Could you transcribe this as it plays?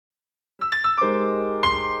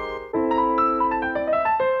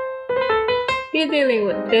you dealing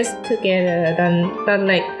with this together, don't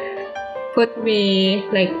like put me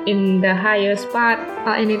like in the higher spot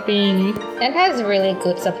or anything. And has really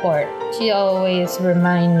good support. She always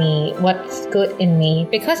remind me what's good in me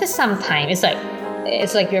because sometimes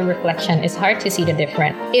it's like your reflection. It's hard to see the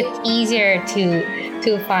difference. It's easier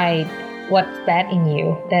to find what's bad in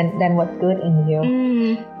you than what's good in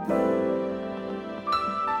you.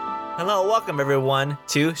 Hello, welcome everyone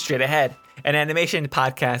to Straight Ahead, an animation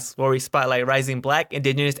podcast where we spotlight rising Black,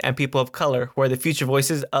 Indigenous, and people of color who are the future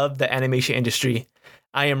voices of the animation industry.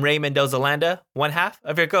 I am Ray Mendoza-Landa, one half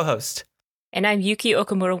of your co-host. And I'm Yuki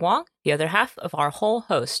Okamura-Wong, the other half of our whole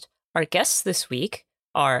host. Our guests this week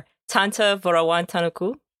are Tanta Varawan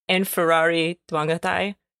Tanuku and Ferrari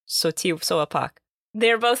Dwangatai Soti Soapak.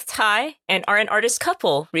 They're both Thai and are an artist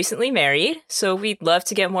couple, recently married, so we'd love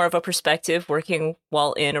to get more of a perspective working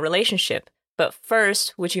while in a relationship. But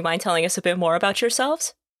first, would you mind telling us a bit more about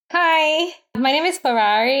yourselves? Hi, my name is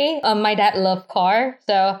Ferrari. My dad loved car,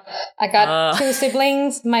 so I got two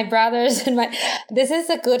siblings, my brothers, and This is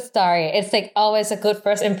a good story. It's like always a good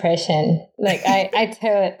first impression. Like I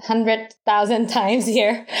tell it 100,000 times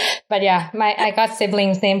here, but yeah, I got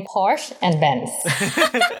siblings named Porsche and Benz.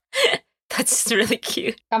 That's really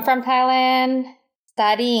cute. I'm from Thailand,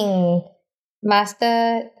 studying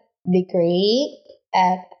master degree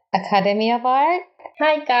at Academy of Art.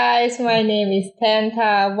 Hi guys, my name is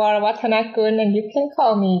Tanta Varawatanakun and you can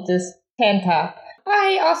call me just Tanta.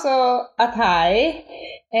 I also a Thai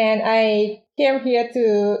and I came here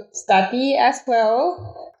to study as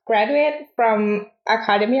well. Graduate from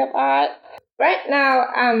Academy of Art. Right now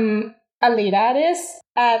I'm a lead artist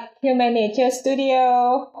at Human Nature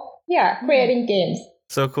Studio. Yeah, creating games.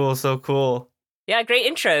 So cool, so cool. Yeah, great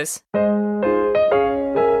intros.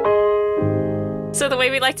 So the way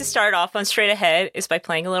we like to start off on Straight Ahead is by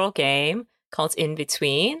playing a little game called In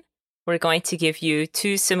Between. We're going to give you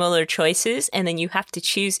two similar choices, and then you have to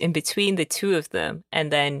choose in between the two of them, and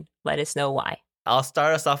then let us know why. I'll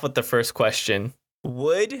start us off with the first question.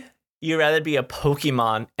 Would you rather be a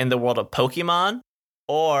Pokemon in the world of Pokemon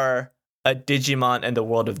or a Digimon in the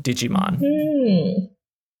world of Digimon?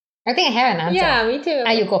 I think I have an answer. Yeah, me too.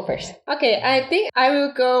 You go first. Okay, I think I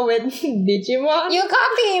will go with Digimon. You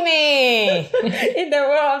copy me! In the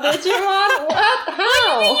world of Digimon? What?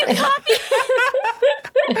 How? You copy?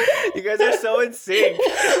 You guys are so in sync.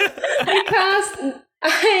 Because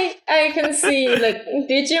I can see like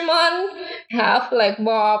Digimon have like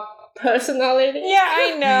more personality. Yeah,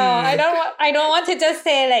 I know. I don't want to just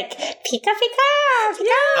say like Pika Pika.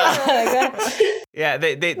 Yeah. Yeah,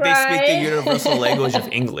 they speak the universal language of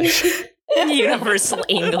English. Universal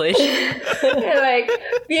English. Like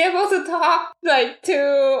be able to talk like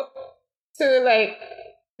to like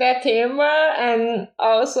their tamer and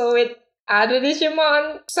also with other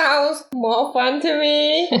Digimon sounds more fun to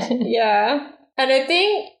me. Yeah. And I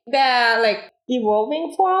think they're like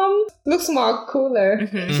evolving form looks more cooler,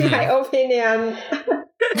 in my opinion.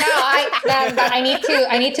 But I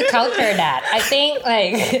need to counter that. I think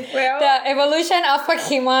like the evolution of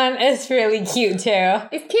Pokemon is really cute too.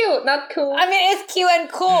 It's cute, not cool. I mean, it's cute and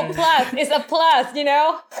cool. Plus, it's a plus, you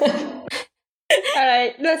know. All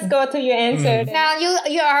right, let's go to your answer. Now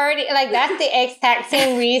you already like that's the exact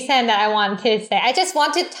same reason that I want to say. I just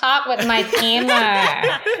want to talk with my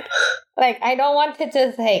tamer. Like I don't want to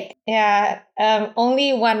just like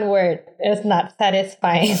only one word is not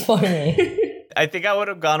satisfying for me. I think I would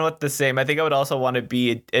have gone with the same. I think I would also want to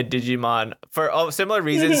be a Digimon for similar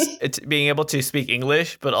reasons. It's being able to speak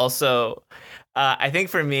English, but also I think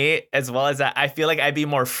for me, as well as that, I feel like I'd be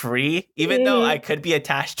more free, even though I could be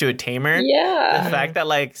attached to a tamer. Yeah. The fact that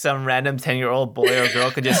like some random 10-year-old boy or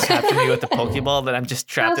girl could just capture me with a Pokeball, that I'm just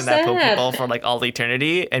trapped in that Pokeball for like all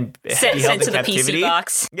eternity and be held Sent in to the captivity. PC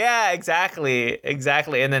box. Yeah, exactly.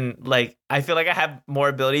 And then like I feel like I have more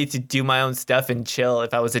ability to do my own stuff and chill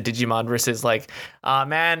if I was a Digimon versus like,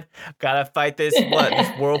 man, gotta fight this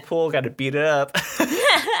whirlpool, gotta beat it up.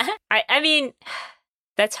 I mean,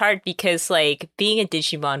 that's hard because like being a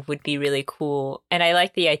Digimon would be really cool, and I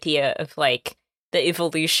like the idea of like the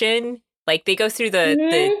evolution. Like they go through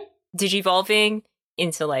the Digivolving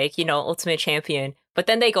into like, you know, Ultimate Champion, but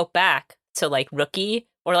then they go back to like Rookie,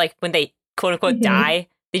 or like when they quote unquote die,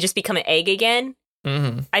 they just become an egg again.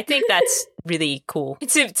 I think that's really cool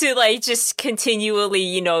to like just continually,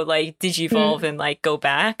 you know, like Digivolve and like go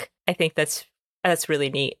back. I think that's really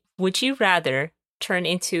neat. Would you rather turn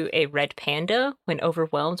into a red panda when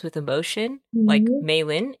overwhelmed with emotion, like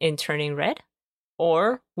Meilin in Turning Red?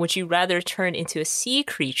 Or would you rather turn into a sea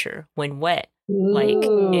creature when wet, like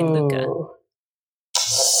in Luca?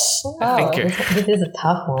 A thinker. This is a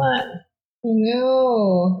tough one.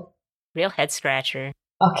 No. Real head scratcher.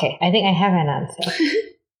 Okay, I think I have an answer.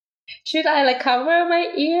 Should I like cover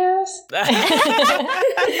my ears? No,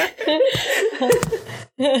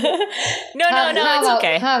 it's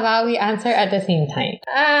okay. How about we answer at the same time?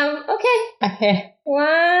 Okay. Okay.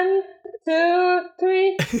 1, 2,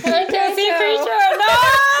 3. Sea creature, no!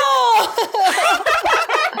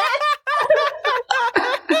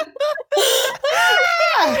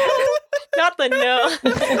 Not the no.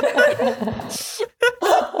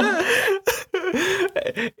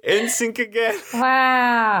 In sync again.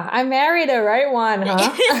 Wow, I married the right one,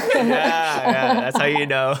 huh? Yeah, that's how you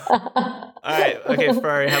know. All right, okay,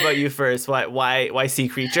 Ferrari, how about you first? Why sea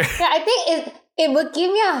creature? Yeah, I think it would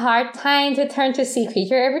give me a hard time to turn to sea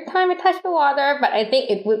creature every time I touch the water, but I think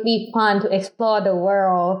it would be fun to explore the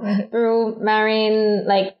world through marine,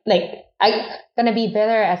 like I'm gonna be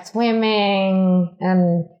better at swimming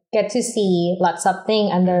and get to see lots of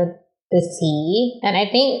things under the sea. And I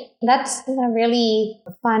think that's a really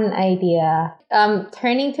fun idea.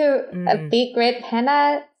 Turning to a big red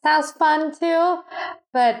panda sounds fun too,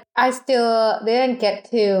 but I still didn't get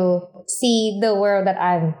to see the world that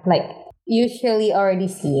I'm like usually already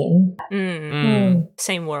seeing.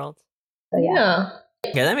 Same world. So Yeah.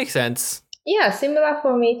 Yeah, that makes sense. Yeah, similar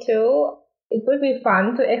for me too. It would be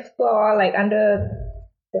fun to explore like under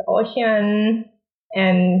the ocean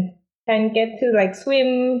and can get to like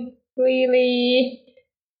swim freely.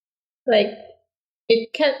 Like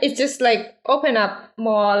it's just like open up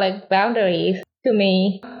more like boundaries to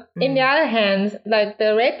me. In the other hand, like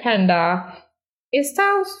the red panda, it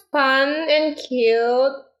sounds fun and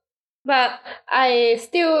cute, but I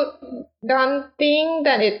still don't think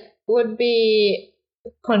that it would be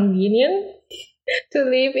convenient to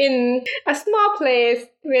live in a small place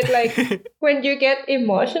with like when you get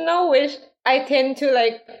emotional, which I tend to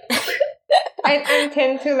like I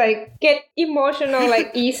tend to like get emotional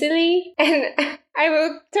like easily, and I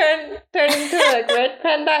will turn into like red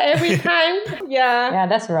panda every time. Yeah,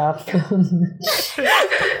 that's rough.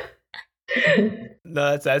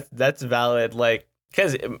 No, that's valid. Like,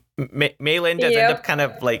 because Maylin does end up kind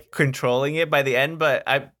of like controlling it by the end, but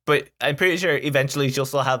I'm pretty sure eventually she'll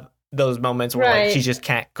still have those moments where like she just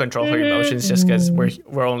can't control her emotions just because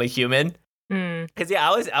we're only human. Because I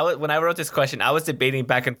was when I wrote this question, I was debating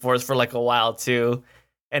back and forth for like a while too,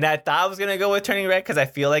 and I thought I was gonna go with turning red because I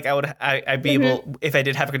feel like I'd be able, if I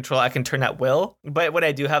did have control, I can turn at will. But when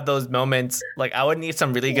I do have those moments, like I would need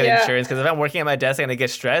some really good insurance, because if I'm working at my desk and I get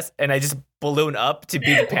stressed and I just balloon up to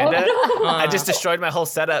be the panda, I just destroyed my whole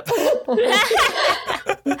setup.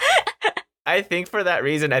 I think for that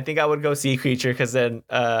reason, I think I would go sea creature, because then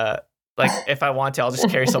like if I want to, I'll just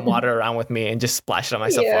carry some water around with me and just splash it on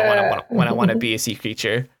myself when I want to be a sea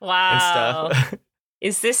creature. Wow. And stuff.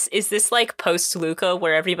 Is this like post Luca,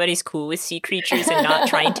 where everybody's cool with sea creatures and not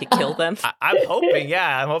trying to kill them? I'm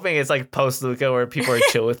hoping it's like post Luca where people are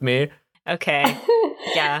chill with me. Okay.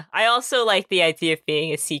 Yeah. I also like the idea of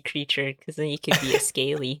being a sea creature, because then you could be a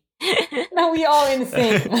scaly. Now we all in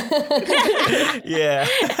sync. Yeah.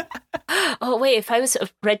 Oh wait, if I was a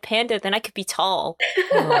red panda, then I could be tall.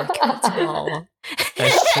 Oh, I could be tall.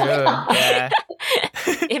 That's true. Yeah.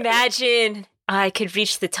 Imagine I could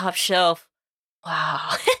reach the top shelf.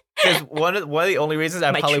 Wow. Because one of the only reasons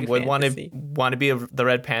I probably would want to be the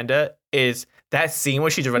red panda is that scene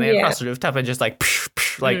where she's running across the rooftop and just like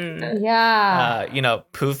poofing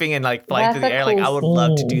and like flying through the air. Like I would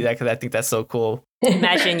love to do that, because I think that's so cool.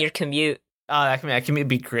 Imagine your commute. Oh, that commute would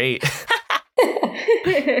be great.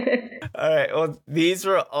 All right. Well, these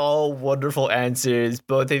were all wonderful answers.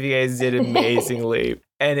 Both of you guys did amazingly.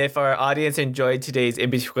 And if our audience enjoyed today's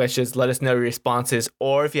in-between questions, let us know your responses.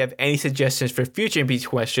 Or if you have any suggestions for future in-between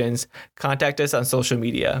questions, contact us on social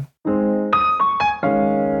media.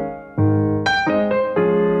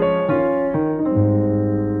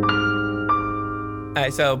 All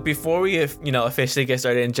right, so before we officially get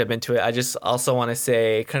started and jump into it, I just also want to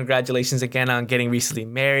say congratulations again on getting recently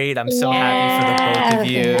married. I'm so happy for the both of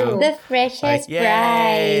you. The freshest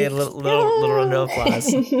bride. Little round of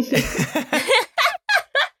applause.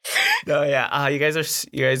 No, yeah. You guys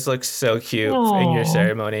look so cute in your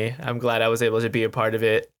ceremony. I'm glad I was able to be a part of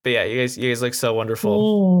it. But yeah, you guys look so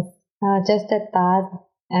wonderful. Just a thought.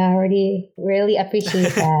 I already really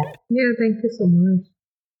appreciate that. Yeah, thank you so much.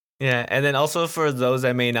 Yeah, and then also for those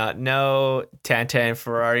that may not know, Tanta and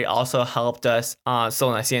Ferrari also helped us on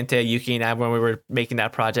Sol Naciente, Yuki and I, when we were making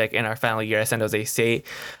that project in our final year at San Jose State.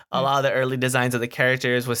 A lot of the early designs of the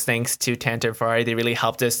characters was thanks to Tanta and Ferrari. They really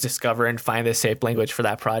helped us discover and find the shape language for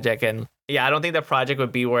that project. And yeah, I don't think the project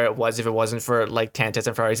would be where it was if it wasn't for like Tanta's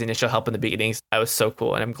and Ferrari's initial help in the beginnings. That was so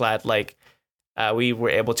cool, and I'm glad we were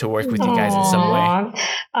able to work with you guys in some way.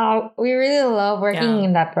 We really love working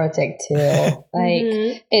in that project too.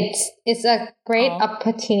 Like it's a great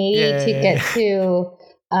opportunity to get to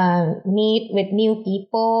meet with new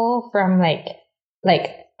people from like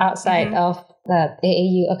outside of the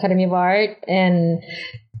AAU Academy of Art, and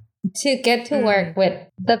to get to work with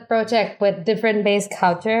the project with different base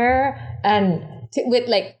culture and with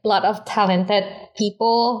like a lot of talented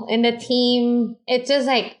people in the team. It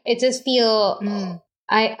just feel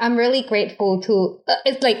I'm really grateful to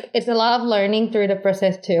it's a lot of learning through the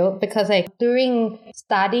process too, because like during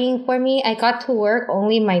studying for me, I got to work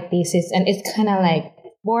only my thesis, and it's kind of like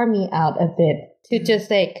bore me out a bit to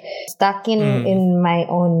just like stuck in my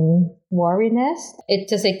own worriness. It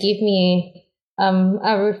just like give me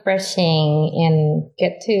a refreshing and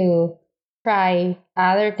get to try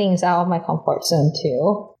other things out of my comfort zone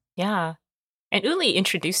too. Yeah. And Uli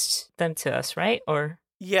introduced them to us, right? Or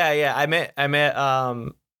Yeah. I met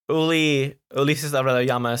Uli Ulises Alvarado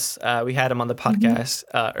Llamas. We had him on the podcast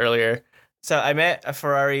earlier. So I met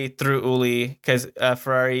Ferrari through Uli because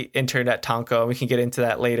Ferrari interned at Tonko. We can get into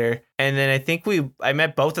that later. And then I think I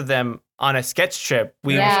met both of them on a sketch trip.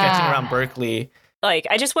 We were sketching around Berkeley. Like,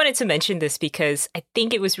 I just wanted to mention this because I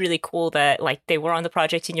think it was really cool that like they were on the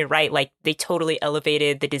project, and you're right, like they totally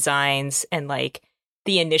elevated the designs and like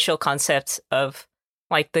the initial concepts of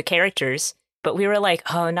like the characters. But we were like,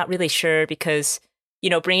 oh, not really sure because,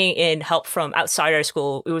 you know, bringing in help from outside our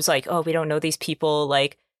school, it was like, oh, we don't know these people.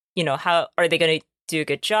 Like, you know, how are they going to do a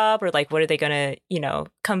good job, or like what are they going to, you know,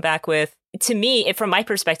 come back with? To me, from my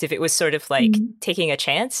perspective, it was sort of like taking a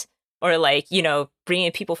chance, or like, you know, bringing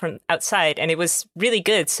in people from outside, and it was really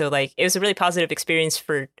good. So like it was a really positive experience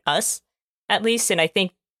for us, at least. And I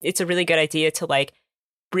think it's a really good idea to like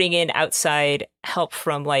bring in outside help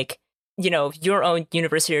from like, you know, your own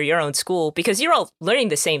university or your own school, because you're all learning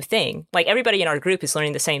the same thing. Like everybody in our group is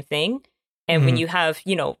learning the same thing. And when you have,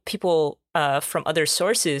 you know, people from other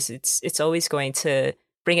sources, it's always going to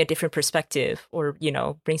bring a different perspective, or, you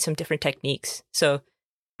know, bring some different techniques. So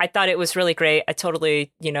I thought it was really great. I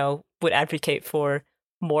totally, you know, would advocate for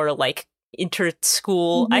more like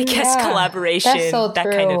inter-school, I guess, collaboration, that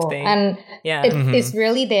kind of thing. And it's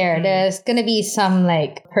really there. There's going to be some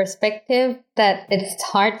like perspective that it's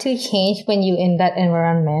hard to change when you're in that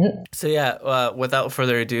environment. So yeah, without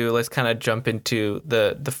further ado, let's kind of jump into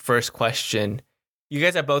the first question. You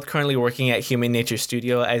guys are both currently working at Human Nature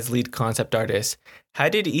Studio as lead concept artists. How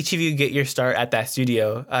did each of you get your start at that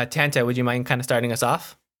studio? Tanta, would you mind kind of starting us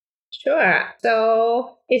off? Sure.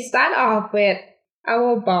 So it started off with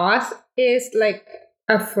our boss is like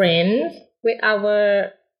a friend with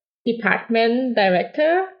our department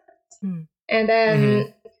director. And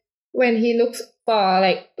then when he looks for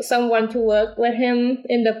like someone to work with him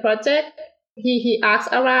in the project, he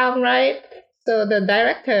asks around, right? So the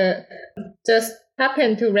director just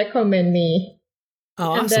happened to recommend me.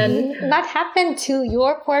 Oh, and awesome. then That happened to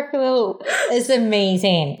your portfolio is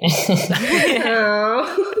amazing.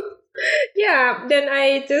 Yeah, then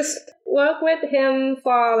I just worked with him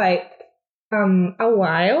for like a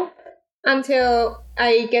while until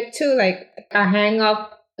I get to like a hang of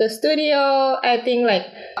the studio. I think like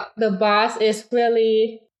the boss is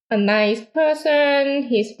really a nice person.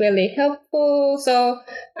 He's really helpful. So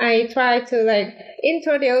I try to like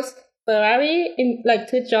introduce Ferrari in like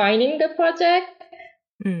to joining the project,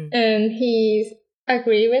 and he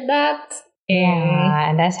agree with that.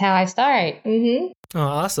 And that's how I start. Oh,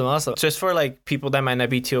 awesome. Just for like people that might not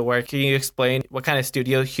be too aware, can you explain what kind of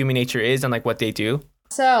studio Human Nature is and like what they do?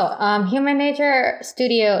 So, Human Nature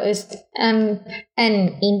Studio is an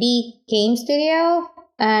indie game studio,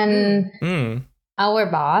 and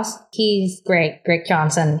our boss, he's Greg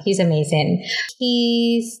Johnson. He's amazing.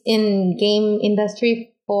 He's in game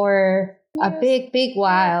industry for a big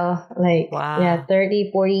while, like 30,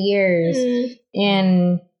 40 years,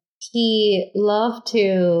 and he loved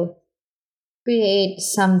to create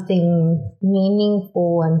something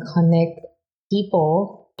meaningful and connect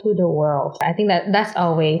people to the world. I think that's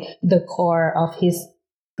always the core of his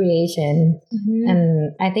creation.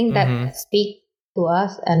 And I think that speaks to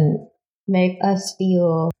us and make us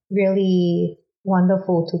feel really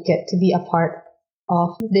wonderful to get to be a part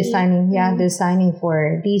of designing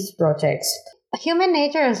for these projects. Human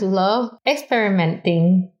Nature love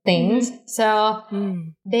experimenting things. So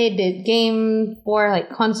they did game for like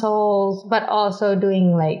consoles, but also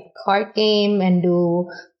doing like card game and do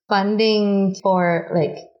funding for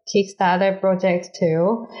like Kickstarter projects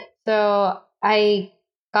too. So I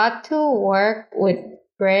got to work with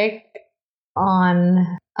Greg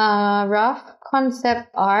on rough concept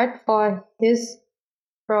art for his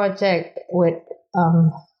project with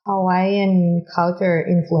Hawaiian culture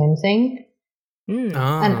influencing. Mm.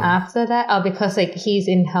 And after that, because like he's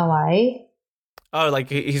in Hawaii. Oh, like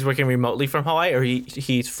he's working remotely from Hawaii, or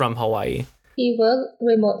he's from Hawaii? He worked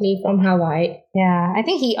remotely from Hawaii. Yeah, I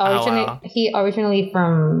think he originally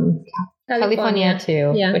from California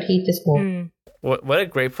too, Yeah. but he just moved. What a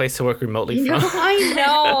great place to work remotely from. I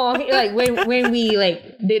know. Like when we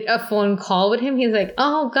like did a phone call with him, he's like,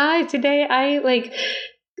 "Oh, guys, today I like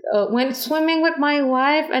went swimming with my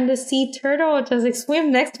wife, and the sea turtle just like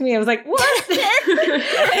swim next to me." I was like, "What?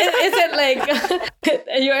 Is it like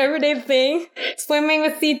your everyday thing? Swimming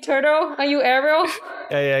with sea turtle? Are you Ariel?"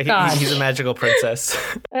 Yeah, he's a magical princess.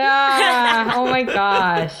 Yeah. Oh my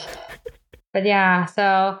gosh. But yeah,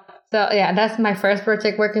 so yeah, that's my first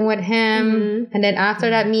project working with him. And then after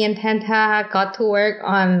that, me and Tenta got to work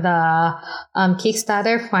on the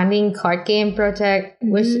Kickstarter funding card game project,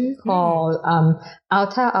 which is called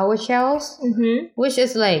Outer Our Shells, which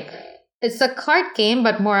is like, it's a card game,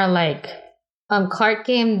 but more like card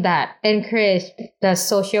game that encourage the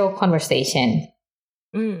social conversation.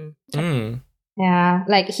 Yeah,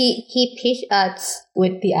 like he pitched us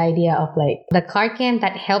with the idea of like the card game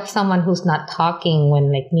that helps someone who's not talking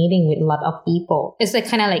when like meeting with a lot of people. It's like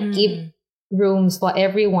kind of like give rooms for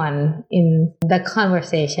everyone in the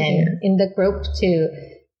conversation in the group to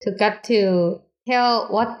get to tell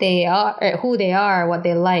what they are, or who they are, what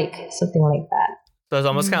they like, something like that. So it's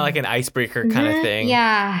almost kind of like an icebreaker kind of thing.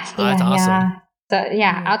 Yeah, that's awesome. So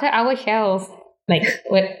yeah, Outer Our Shells, like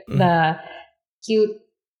with the cute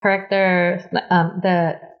character,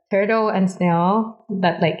 the turtle and snail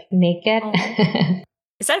that like naked.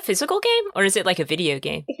 Is that a physical game or is it like a video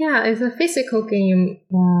game? Yeah, it's a physical game.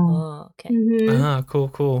 Oh, okay.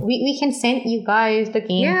 Cool. We can send you guys the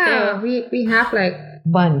game. Yeah, too. we have like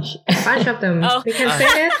bunch of them. Oh. We can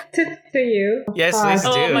send it to you. Yes, please do.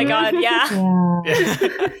 Oh my god, yeah.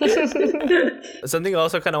 Something I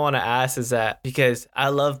also kind of want to ask is that, because I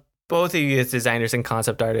love both of you as designers and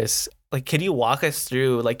concept artists, like, can you walk us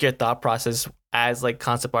through like your thought process as like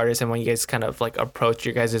concept artists and when you guys kind of like approach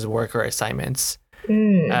your guys' work or assignments?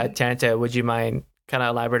 Tanta, would you mind kind of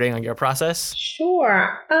elaborating on your process?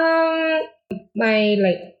 Sure. My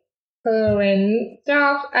like current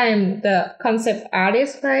job, I'm the concept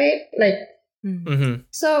artist, right? Like,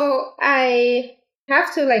 so I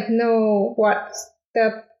have to like know what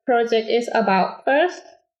the project is about first.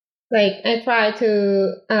 Like, I try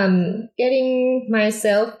to getting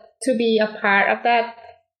myself to be a part of that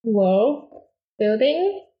world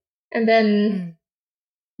building, and then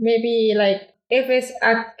maybe like if it's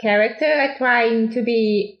a character, I try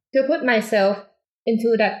to put myself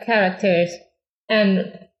into that characters, and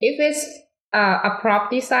if it's a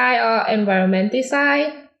prop design or environment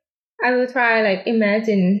design, I will try like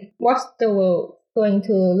imagine what's the world going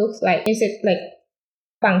to look like. Is it like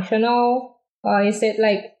functional, or is it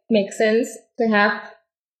like make sense to have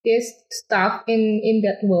this stuff in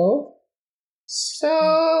that world?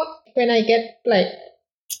 So when I get like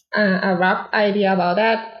a rough idea about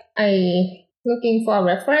that, I looking for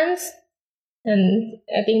reference, and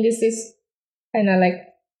I think this is kind of like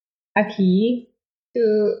a key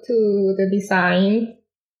to the design.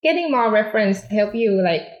 Getting more reference help you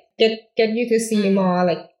like get you to see more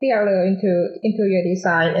like clearer into your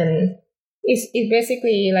design, and it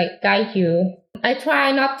basically like guide you. I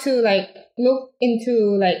try not to like look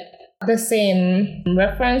into like the same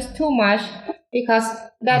reference too much, because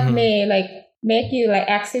that may like make you like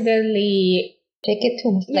accidentally take it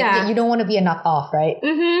too much. Like you don't want to be a knockoff, right?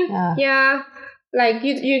 Yeah. Like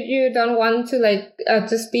you don't want to like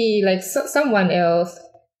just be like someone else.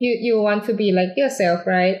 You want to be like yourself,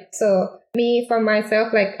 right? So me, for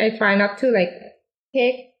myself, like I try not to like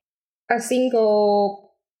take a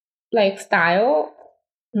single like style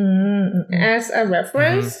as a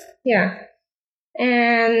reference. Yeah.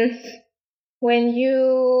 And when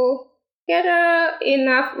you get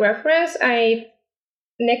enough reference,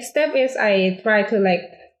 next step is I try to like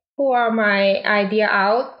pour my idea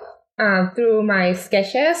out through my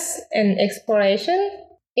sketches and exploration.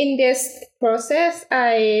 In this process,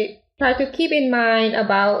 I try to keep in mind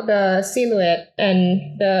about the silhouette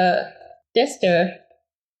and the gesture.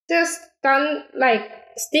 Just don't like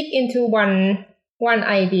stick into one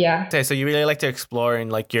idea. Okay, so you really like to explore in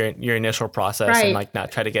like your initial process, and like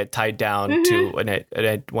not try to get tied down to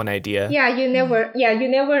one idea. Yeah, you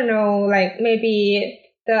never know. Like maybe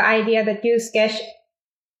the idea that you sketch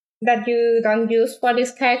that you don't use for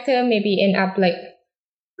this character maybe end up like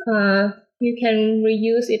you can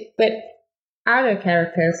reuse it with other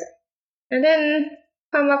characters, and then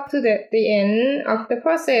come up to the end of the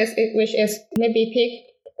process, which is maybe pick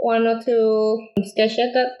one or two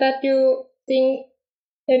sketches that you think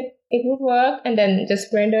it would work, and then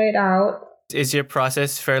just render it out. Is your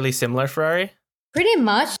process fairly similar, Ferrari? Pretty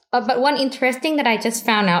much. But one interesting that I just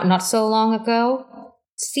found out not so long ago,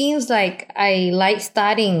 seems like I like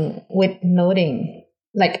starting with noting.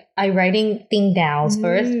 Like I writing things down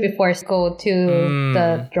first before I go to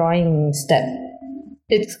the drawing step.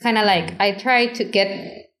 It's kind of like I try to get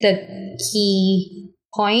the key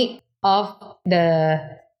point of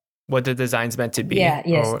what the design's meant to be. Yes.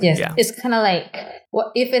 Yeah. It's kind of like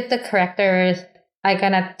what if it's the characters. I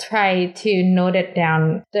gonna try to note it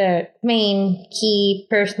down the main key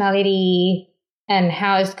personality and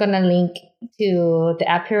how it's gonna link to the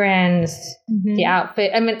appearance, the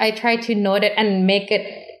outfit. I mean, I try to note it and make it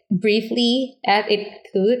briefly as it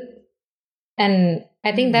could, and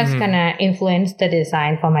I think that's gonna influence the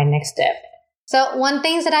design for my next step. So one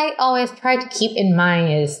thing that I always try to keep in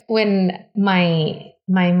mind is when my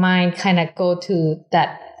mind kind of go to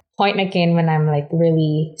that point again when I'm like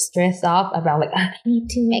really stressed off about like I need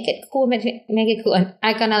to make it cool, make it cool, and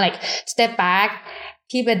I gonna like step back,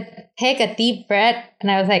 take a deep breath,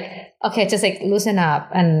 and I was like, okay, just like loosen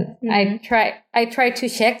up, and I try to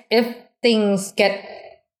check if things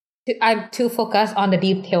I'm too focused on the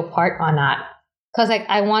detail part or not, because like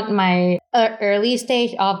I want my early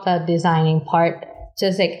stage of the designing part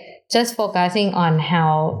just focusing on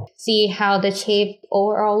how the shape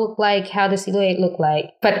overall look like, how the silhouette look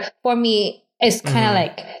like. But for me, it's kind of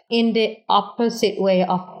like in the opposite way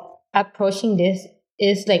of approaching this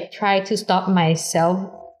is like try to stop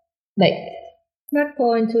myself, like not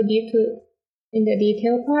going too deep in the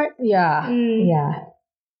detail part. Yeah.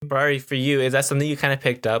 Barry, for you, is that something you kind of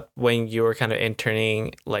picked up when you were kind of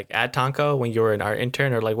interning like at Tonko, when you were an art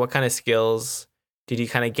intern, or like what kind of skills did you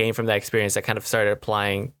kind of gain from that experience that kind of started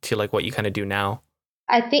applying to like what you kind of do now?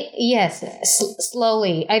 I think, yes,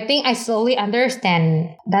 slowly. I think I slowly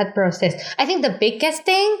understand that process. I think the biggest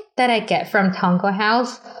thing that I get from Tonko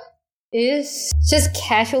House is just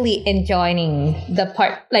casually enjoying the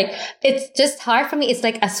part. Like, it's just hard for me. It's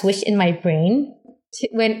like a switch in my brain.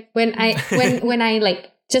 When I like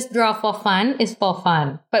just draw for fun, it's for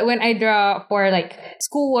fun. But when I draw for like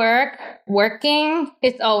schoolwork, working,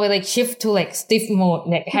 it's always like shift to like stiff mode.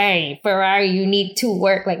 Like, hey, Ferrari, you need to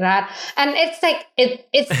work like that. And it's like,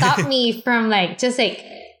 it stopped me from like just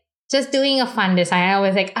doing a fun design. I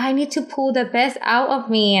was like, I need to pull the best out of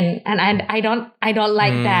me. And I don't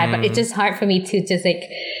like that, but it's just hard for me to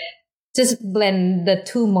just blend the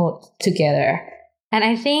two modes together. And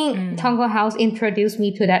I think Tonko House introduced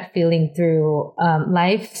me to that feeling through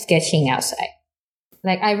live sketching outside.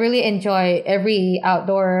 Like I really enjoy every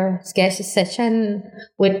outdoor sketch session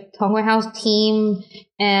with Tonko House team.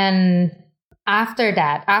 And after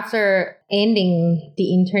that, after ending the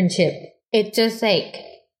internship, it just like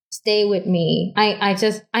stay with me.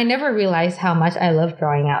 I never realized how much I love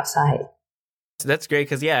drawing outside. So that's great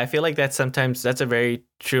because I feel like that's a very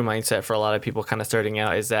true mindset for a lot of people kind of starting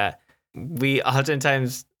out, is that we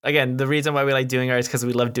oftentimes, again, the reason why we like doing art is because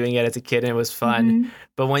we loved doing it as a kid and it was fun.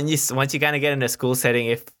 But once you kind of get in a school setting,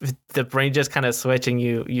 if the brain just kind of switch and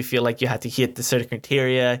you feel like you have to hit the certain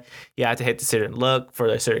criteria, you have to hit the certain look for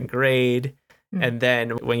a certain grade. And then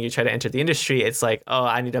when you try to enter the industry, it's like, oh,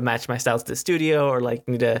 I need to match my styles to the studio, or like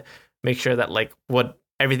need to make sure that like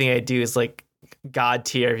everything I do is like God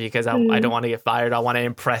tier because I don't want to get fired. I want to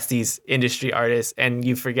impress these industry artists. And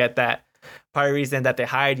you forget that part of the reason that they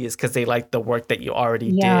hired you is because they like the work that you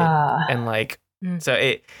already did. And like, so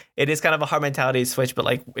it is kind of a hard mentality to switch, but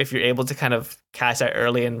like if you're able to kind of catch that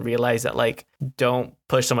early and realize that like, don't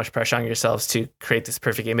push so much pressure on yourselves to create this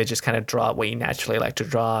perfect image, just kind of draw what you naturally like to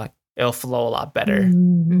draw. It'll flow a lot better.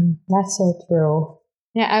 That's so true.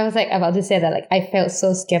 Yeah, I was like about to say that like I felt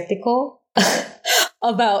so skeptical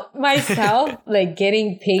about myself, like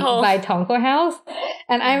getting picked by Tonko House.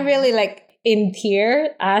 And I'm really like in tears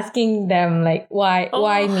asking them like why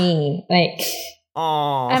me, like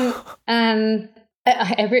and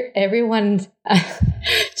everyone's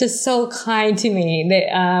just so kind to me. They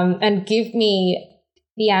and give me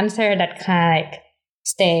the answer that kind of like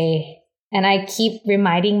stay. And I keep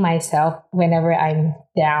reminding myself whenever I'm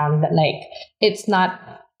down that like it's not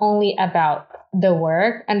only about the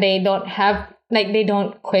work, and they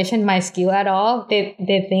don't question my skill at all. They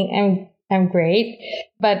think I'm great,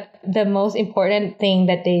 but the most important thing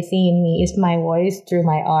that they see in me is my voice through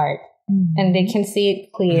my art, and they can see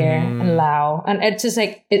it clear and loud, and it's just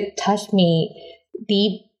like it touched me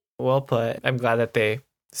deep. Well put. I'm glad that they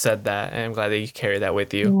said that, and I'm glad that you carry that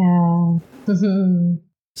with you. Yeah.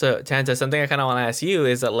 So Tanta, something I kind of want to ask you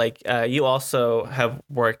is that like you also have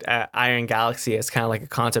worked at Iron Galaxy as kind of like a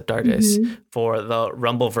concept artist for the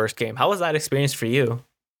Rumbleverse game. How was that experience for you?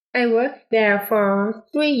 I worked there for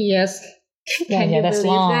 3 years. Can you that's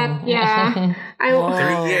believe long. that? Yeah.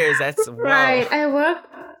 Whoa. 3 years. That's wow. Right.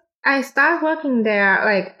 I started working there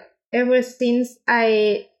like ever since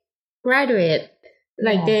I graduated.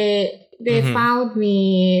 Like Yeah. they found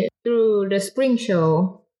me through the spring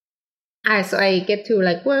show. So I get to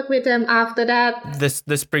like work with them after that.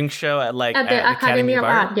 The spring show at like At the Academy of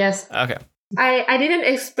Art, yes. Okay. I didn't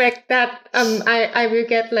expect that I will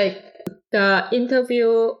get like the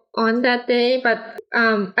interview on that day, but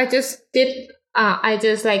I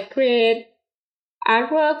just like create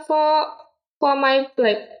artwork for my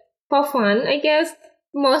like for fun, I guess.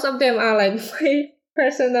 Most of them are like my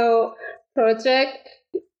personal project,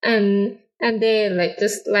 and they like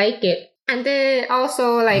just like it. And they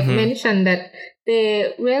also like mentioned that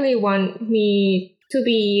they really want me to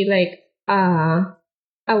be like a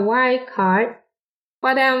wild card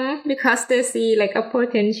for them because they see like a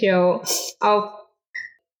potential of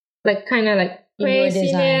like kind of like In your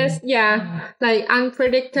craziness, design. yeah, like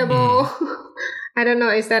unpredictable. I don't know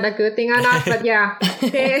is that a good thing or not, but yeah,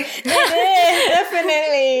 they,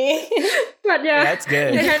 Definitely. but yeah, That's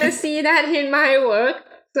good. they kind of see that in my work.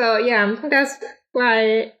 So yeah, that's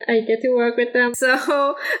why I get to work with them.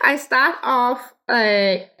 So I start off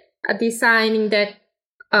like designing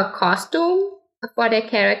a costume for the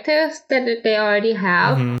characters that they already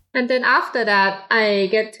have, and then after that I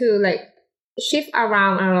get to like shift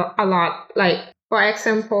around a lot. Like for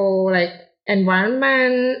example, like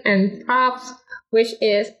environment and props, which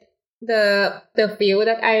is the field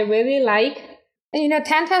that I really like. And you know,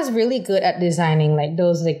 Tanta's really good at designing like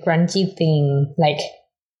those like grungy thing, like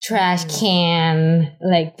trash can,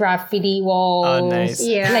 like graffiti walls, Oh, nice.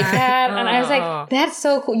 Yeah. like that. And I was Oh. like, that's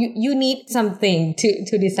so cool. You need something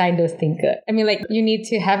to design those things good. I mean, like you need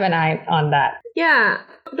to have an eye on that. Yeah.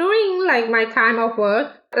 During like my time of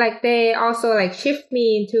work, like they also like shift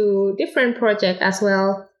me into different projects as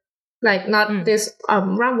well. Like not this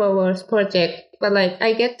Rumbleverse project, but like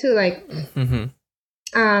I get to like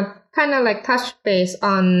kind of like touch base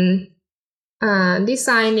on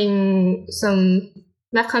designing some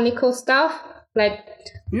mechanical stuff, like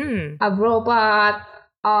a robot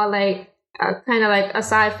or like kind of like a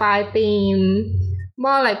sci-fi theme,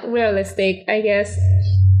 more like realistic, I guess,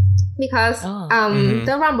 because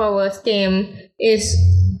the Rumbleverse game is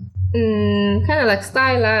kind of like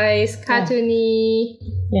stylized, cartoony.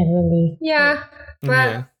 Yeah, really. Yeah, but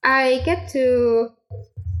Yeah. I get to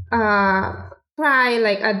try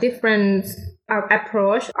like a different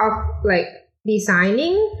approach of like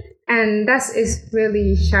designing, and that is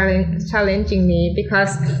really challenging me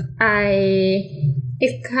because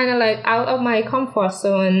it's kind of like out of my comfort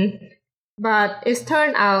zone, but it's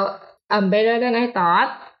turned out better than I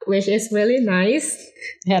thought, which is really nice.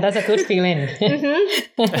 Yeah, that's a good feeling.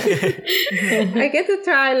 I get to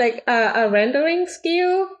try like a rendering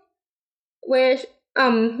skill, which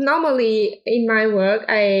normally in my work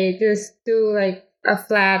I just do like a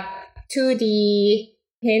flat 2D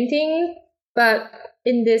painting, but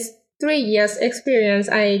in this 3 years experience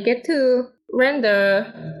I get to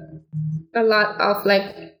render a lot of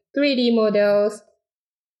like 3D models,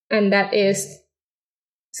 and that is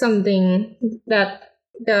something that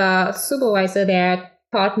the supervisor there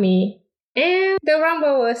taught me. And the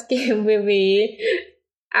Rumbleverse game will be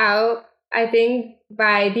out, I think,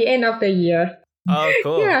 by the end of the year. Oh,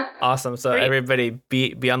 cool. Yeah. Awesome. So Great. everybody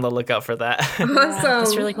be on the lookout for that. Awesome.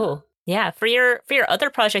 That's really cool. Yeah, for your other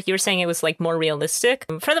project, you were saying it was like more realistic.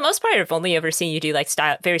 For the most part, I've only ever seen you do like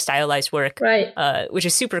very stylized work, Right. which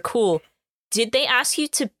is super cool. Did they ask you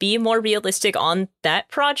to be more realistic on that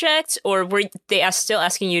project, or were they still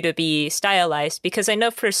asking you to be stylized? Because I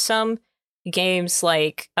know for some games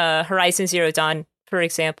like Horizon Zero Dawn, for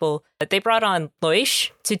example, they brought on Loish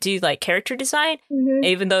to do like character design,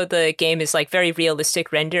 even though the game is like very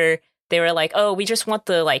realistic render. They were like, oh, we just want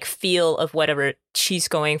the like feel of whatever she's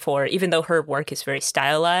going for, even though her work is very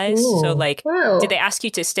stylized. Ooh. So like, Wow. did they ask you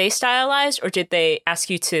to stay stylized, or did they ask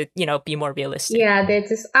you to, be more realistic? Yeah, they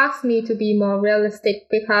just asked me to be more realistic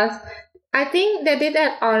because I think they did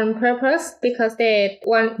that on purpose because they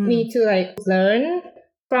want me to like learn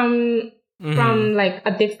from like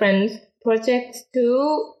a different project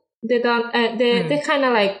too. They don't. They kind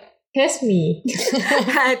of like test me.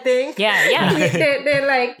 I think. Yeah. They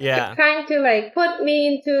like Yeah. trying to like put me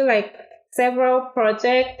into like several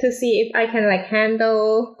projects to see if I can like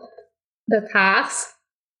handle the tasks,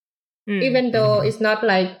 even though it's not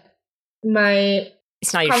like my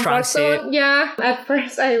It's not your strong comfort suit. zone. Yeah, at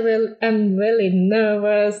first I'm really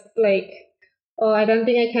nervous. Like, oh, I don't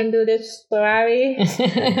think I can do this, Ferrari.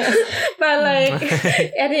 But like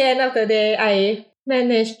at the end of the day, I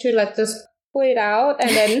managed to like just put it out, and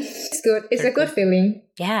then it's good. It's a good feeling.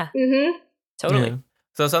 Yeah, Mm-hmm. totally. Yeah.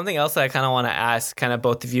 So something else that I kind of want to ask, kind of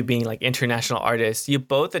both of you being like international artists, you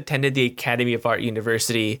both attended the Academy of Art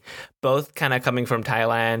University, both kind of coming from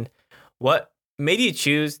Thailand. What made you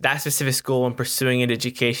choose that specific school when pursuing an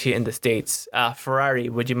education in the States? Ferrari,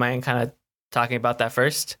 would you mind kind of talking about that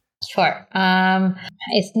first? Sure. I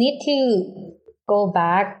just need to go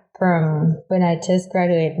back from when I just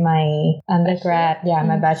graduated my undergrad,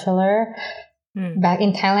 my bachelor. Back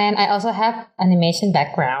in Thailand, I also have animation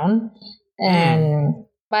background. And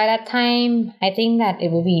by that time, I think that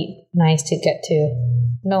it would be nice to get to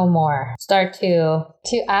know more. Start to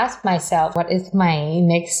ask myself, what is my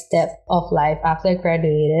next step of life after I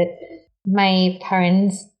graduated? My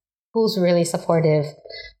parents, who's really supportive,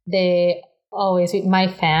 they always with my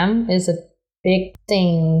fam is a big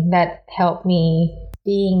thing that helped me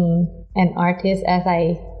being an artist as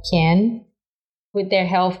I can. With their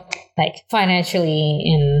help, like financially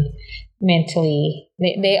and mentally,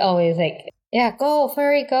 they always like, yeah, go,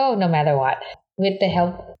 furry, go, no matter what. With the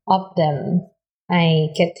help of them, I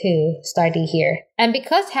get to study here. And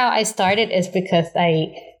because how I started is because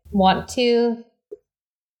I want to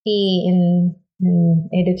be in an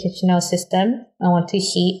educational system. I want to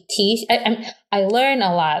teach. I learn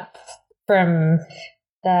a lot from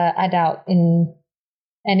the adult in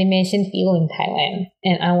animation field in Thailand.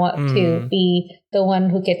 And I want to be the one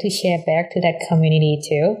who get to share back to that community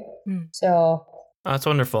too. So that's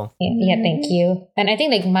wonderful. yeah, thank you. And I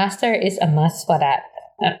think like master is a must for that.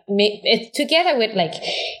 It's together with like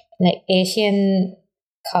Asian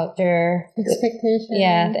culture Expectation.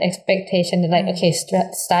 Yeah, the expectation that like okay,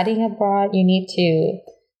 studying abroad, you need to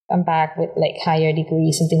come back with like higher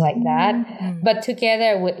degree, something like that. But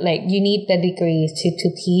together with like you need the degrees to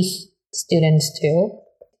teach students too.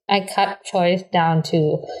 I cut choice down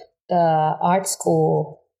to the art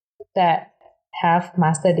school that have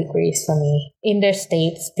master degrees for me in the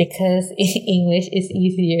States because English is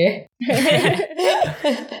easier.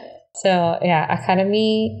 So yeah,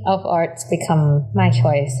 Academy of Arts become my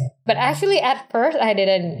choice. But actually at first I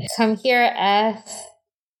didn't come here as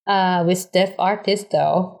with deaf artist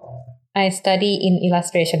though. I study in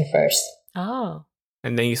illustration first. Oh.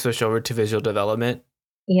 And then you switch over to visual development?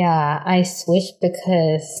 Yeah, I switched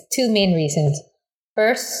because two main reasons.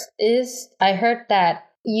 First is I heard that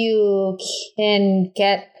you can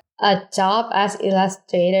get a job as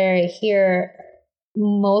illustrator here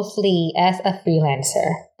mostly as a freelancer,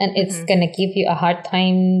 and it's gonna give you a hard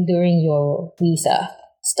time during your visa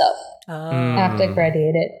stuff after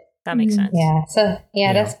graduated. That makes sense. Yeah, so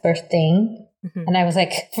that's first thing. And I was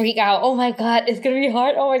like freak out, oh my god, it's gonna be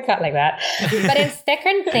hard, oh my god, like that. But then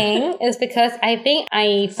second thing is because I think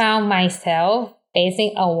I found myself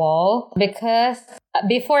facing a wall because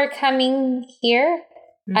before coming here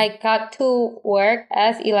I got to work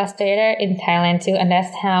as illustrator in Thailand too, and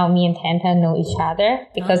that's how me and Tanta know each other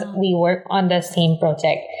because we work on the same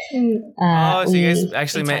project. So you guys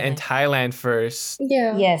actually met in Thailand first.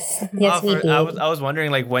 Yeah. Yes, we did. I was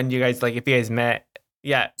wondering like when you guys like if you guys met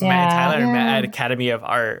met in Thailand or met at Academy of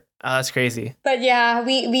Art. Oh, that's crazy. But yeah,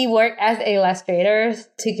 we worked as illustrators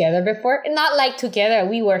together before. Not like together,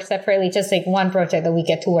 we work separately, just like one project that we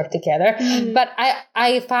get to work together. But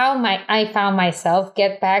I found myself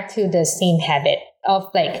get back to the same habit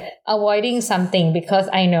of like avoiding something because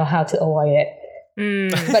I know how to avoid it.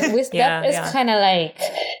 But with that, it's kind of like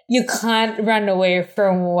you can't run away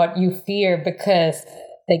from what you fear because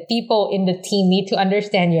like people in the team need to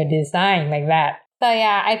understand your design like that. So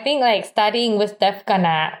yeah, I think like studying with Steph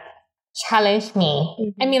gonna challenge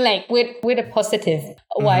me. I mean like with a positive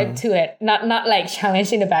vibe to it, not like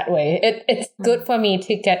challenge in a bad way. It's good for me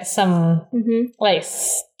to get some like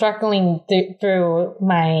struggling through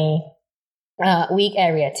my weak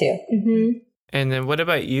area too. And then what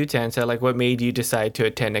about you, Tanta? Like what made you decide to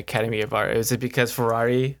attend Academy of Art? Was it because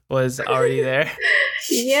Ferrari was already there?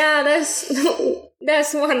 Yeah,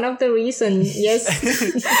 that's one of the reasons. Yes.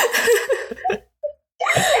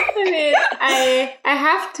 I mean, I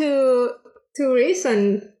have two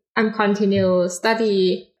reasons. I'm continue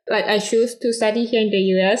study. Like I choose to study here in the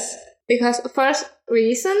US because first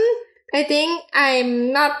reason, I think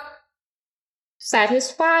I'm not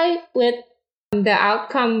satisfied with the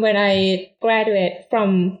outcome when I graduate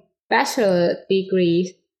from bachelor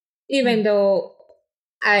degree. Even though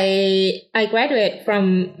I graduate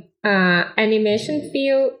from animation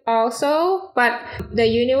field also, but the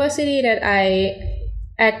university that I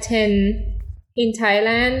attend in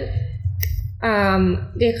Thailand,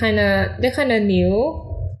 they kind of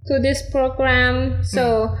new to this program,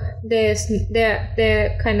 so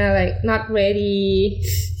they're kind of like not ready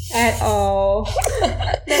at all.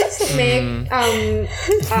 Let's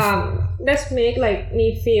make like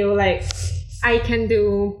me feel like I can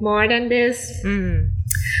do more than this,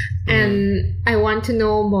 and I want to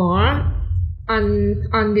know more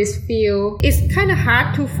on this field. It's kind of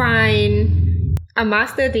hard to find a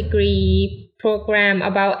master degree program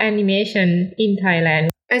about animation in Thailand.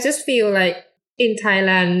 I just feel like in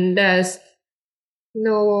Thailand there's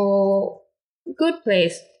no good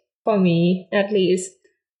place for me, at least,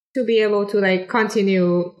 to be able to like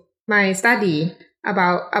continue my study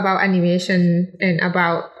about animation and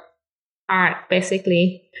about art,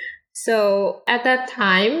 basically. So at that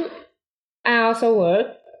time, I also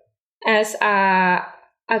worked as a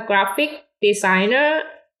graphic designer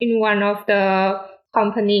in one of the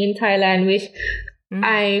company in Thailand, which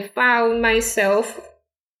I found myself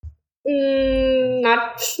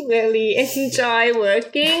not really enjoy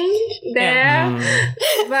working there.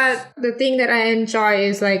 But the thing that I enjoy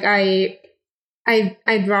is like I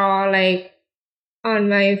draw like on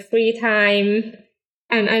my free time,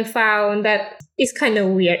 and I found that it's kind of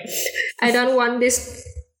weird. I don't want this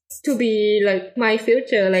to be like my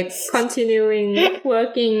future, like continuing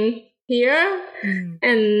working here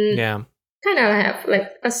and kind of have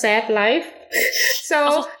like a sad life.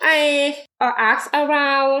 So I asked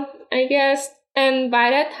around, I guess, and by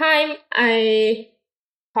that time I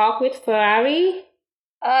talked with Ferrari.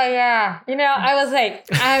 Oh yeah, I was like,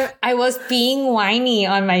 I was being whiny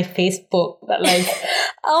on my Facebook, but like,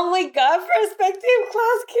 oh my god, perspective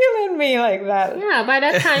class killing me like that. Yeah, by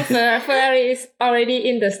that time Ferrari is already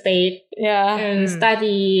in the state. Yeah, and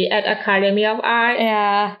study at Academy of Art.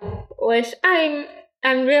 Yeah, which I'm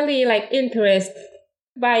really like interested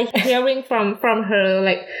by hearing from her,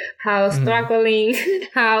 like how struggling,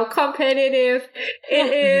 how competitive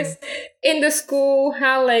it is in the school,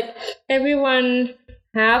 how like everyone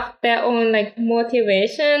have their own like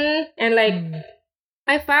motivation, and like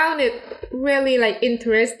I found it really like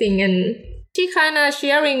interesting, and she kind of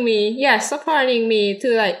supporting me to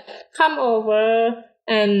like come over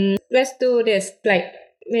and let's do this, like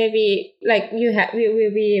maybe like we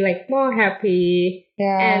will be like more happy.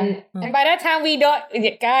 And by that time we don't,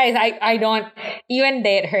 guys, I don't even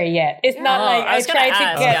date her yet. It's not like I try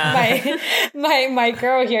to get my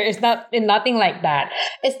girl here. It's nothing like that.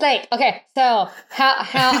 It's like, okay, so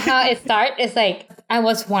how it started is like I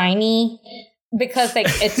was whiny because like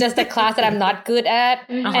it's just a class that I'm not good at,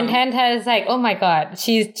 and Tanta is like, oh my god,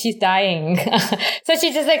 she's dying. So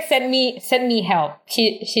she just like sent me help.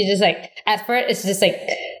 She just like, at first it's just like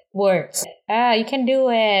words. You can do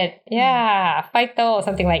it. Yeah, fight though,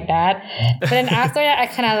 something like that. But then after that, I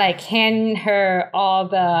kind of like hand her all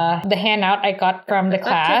the handout I got from the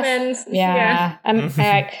class. Yeah. And I'm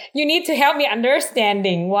like, you need to help me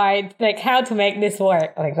understanding why, like how to make this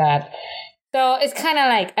work like that. So it's kind of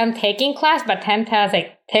like I'm taking class, but Tanta's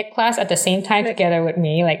like take class at the same time together with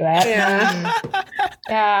me like that.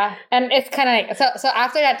 Yeah. And it's kind of like, so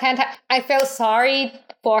after that, Tanta, I felt sorry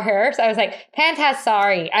for her. So I was like, Tanta's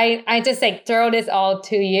sorry. I just like throw this all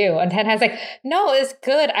to you. And Tanta's like, no, it's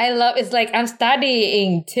good. It's like I'm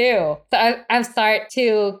studying too. So I'm start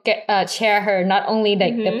to chair her, not only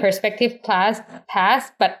like the perspective class,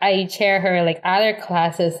 but I chair her like other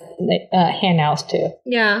classes, like handouts too.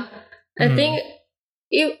 Yeah. I think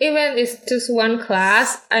even it's just one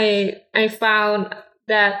class, I found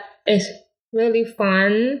that it's really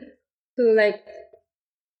fun to like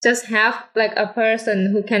just have like a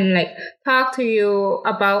person who can like talk to you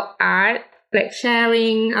about art, like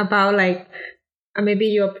sharing about like maybe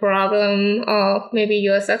your problem or maybe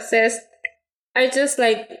your success. I just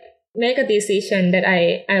like make a decision that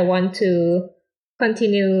I want to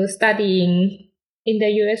continue studying in the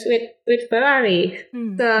US with Ferrari.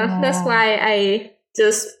 So that's why I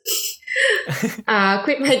just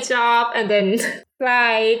quit my job and then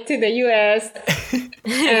fly to the US.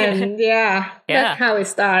 And that's how it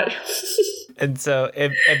started. And so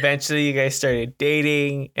eventually you guys started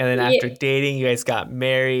dating, and then after dating you guys got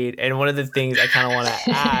married. And one of the things I kind of want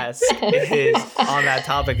to ask is on that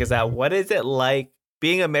topic is that what is it like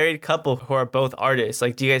being a married couple who are both artists?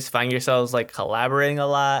 Like, do you guys find yourselves like collaborating a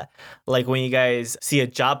lot? Like when you guys see a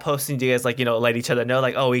job posting, do you guys like, let each other know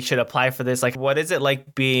like, oh, we should apply for this? Like, what is it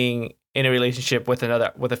like being in a relationship with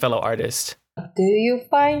a fellow artist? Do you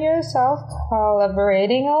find yourself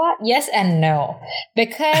collaborating a lot? Yes and no.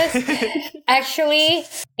 Because actually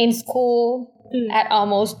in school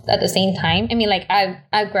almost at the same time, I mean like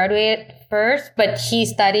I graduated first, but she's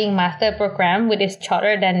studying master program which is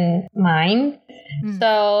shorter than mine.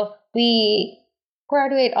 So we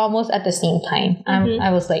graduate almost at the same time.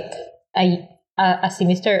 I was like a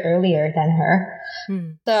semester earlier than her.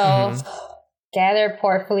 So gather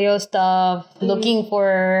portfolio stuff, looking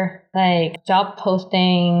for like job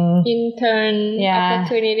posting, intern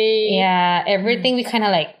opportunity. Yeah, everything we kind of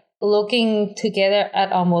like looking together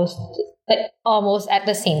at almost at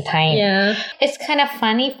the same time. Yeah. It's kind of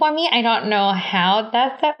funny for me. I don't know how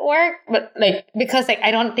does that work, but like because like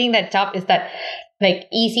I don't think that job is that like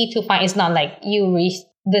easy to find. It's not like you reach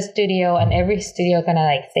the studio and every studio gonna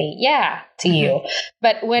like say yeah to you.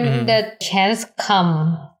 But when the chance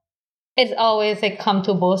come, it's always like come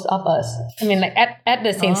to both of us. I mean like at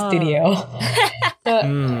the same studio. So I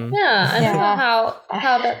don't know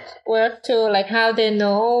how that works too. Like how they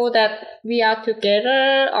know that we are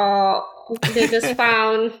together, or they just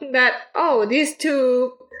found that these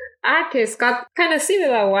two artists got kind of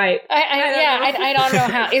similar vibe. I don't know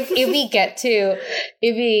how if we get to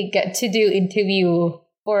do interview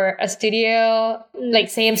for a studio, like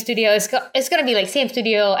same studio, it's gonna be like same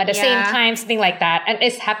studio at the same time, something like that. And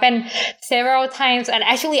it's happened several times, and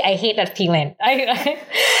actually I hate that feeling.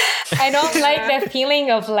 I don't like that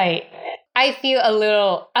feeling of like I feel a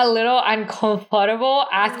little uncomfortable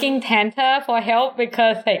asking Tanta for help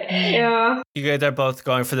because like you guys are both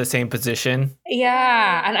going for the same position.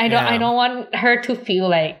 Yeah, and I don't want her to feel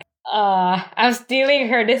like I'm stealing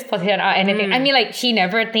her this position or anything. I mean, like, she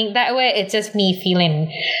never think that way. It's just me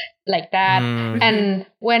feeling like that. And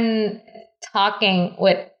when talking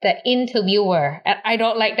with the interviewer, and I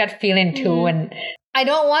don't like that feeling too. And I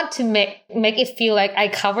don't want to make it feel like I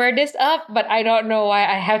cover this up, but I don't know why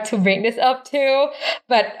I have to bring this up too.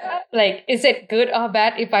 But like, is it good or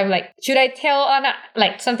bad if I'm like, should I tell or not?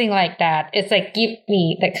 Like something like that. It's like give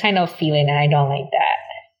me that kind of feeling, and I don't like that.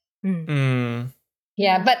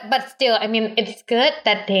 Yeah, but still, I mean, it's good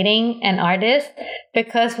that dating an artist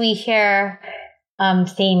because we share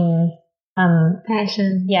same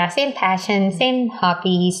passion. Yeah, same passion, same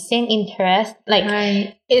hobbies, same interest.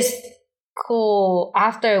 Like it's cool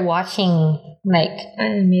after watching like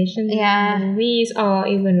animation movies or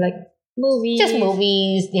even like movies. Just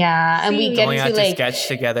movies, and we get going to out like to sketch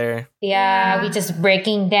together. We just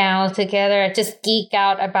breaking down together, just geek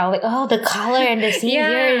out about like, oh, the color and the scene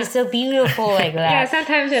here is so beautiful like that. Yeah,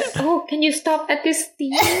 sometimes can you stop at this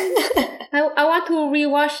scene? I want to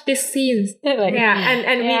rewatch this scene. Like,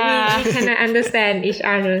 and we kind of understand each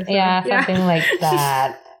other. So, something like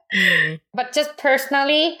that. But just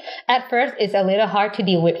personally, at first, it's a little hard to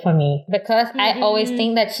deal with for me because I always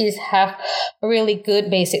think that she's have a really good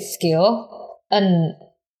basic skill, and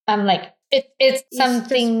I'm like, it's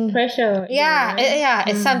something pressure.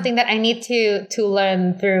 It's something that I need to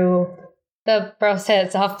learn through the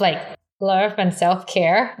process of like love and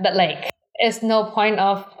self-care. That like, it's no point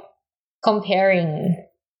of comparing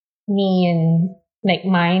me and like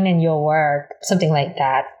mine and your work, something like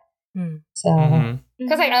that. So.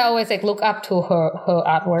 Because like, I always like look up to her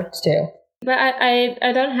artworks too. But I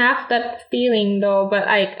don't have that feeling though. But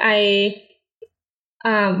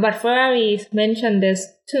but Ferrari mentioned this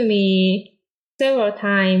to me several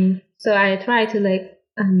times. So I try to like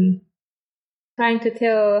trying to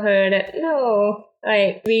tell her that no,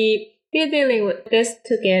 like we're dealing with this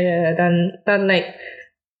together. Don't like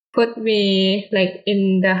put me like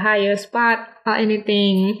in the higher spot or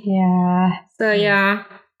anything. Yeah. So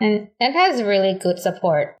And has really good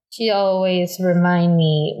support. She always remind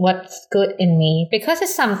me what's good in me because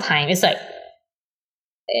sometimes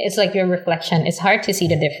it's like your reflection. It's hard to see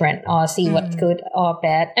the difference or see what's good or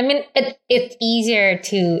bad. I mean, it's easier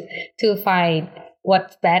to find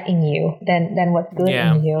what's bad in you than what's good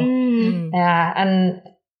in you. And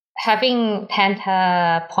having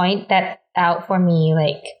Tanta point that out for me,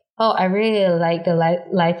 like, oh, I really like the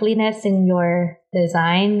liveliness in your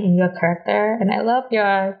design, in your character, and I love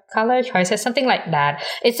your color choices, something like that.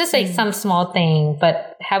 It's just like some small thing,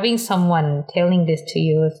 but having someone telling this to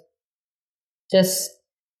you just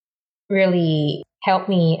really helped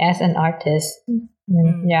me as an artist.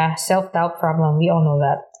 Self-doubt problem, we all know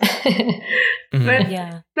that.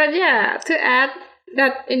 But to add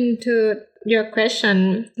that into your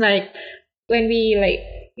question, like when we like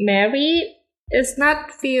marry, it's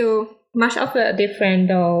not feel much of a difference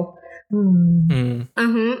though. We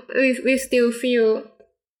still feel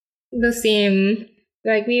the same.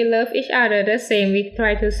 Like we love each other the same. We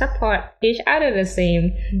try to support each other the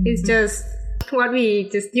same. It's just what we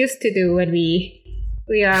just used to do when we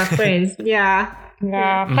are friends. Because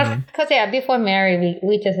before marriage,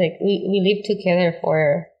 we just like we lived together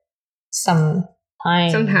for some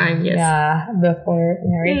time. Before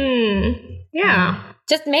marriage. Yeah.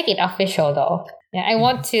 Just make it official though. I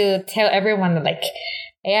want to tell everyone that like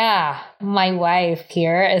yeah, my wife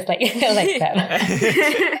here is like like that.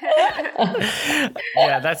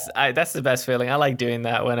 Yeah, that's the best feeling. I like doing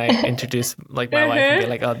that when I introduce like my wife and be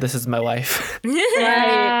like, "Oh, this is my wife."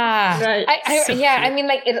 Yeah, Right. I mean,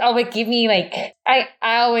 like it always give me like I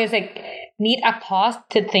always like need a pause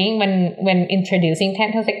to think when introducing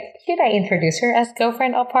Tan. I was like, should I introduce her as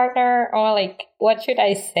girlfriend or partner, or like what should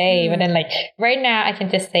I say? But then like right now, I can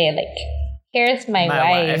just say like, here's my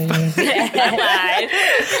wife. My life.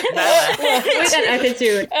 With an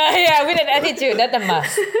attitude. Yeah, with an attitude. That's a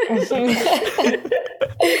must.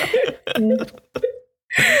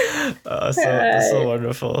 Oh, so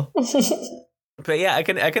wonderful. But yeah, I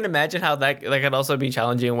can imagine how that can also be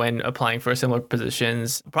challenging when applying for similar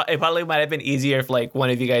positions. It probably might have been easier if like one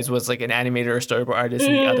of you guys was like an animator or storyboard artist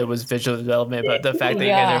and the other was visual development. But the fact that you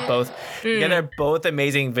guys are both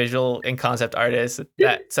amazing visual and concept artists,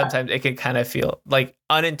 that sometimes it can kind of feel like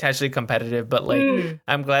unintentionally competitive. But like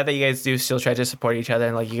I'm glad that you guys do still try to support each other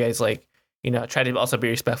and like you guys like, you know, try to also be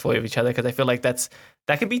respectful of each other, because I feel like that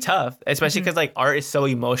can be tough, especially because like art is so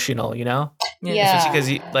emotional, you know? Yeah.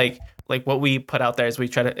 Especially because like what we put out there is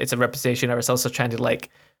it's a representation of ourselves, so trying to like,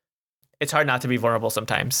 it's hard not to be vulnerable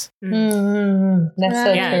sometimes. That's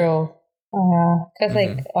so Yeah. true. Because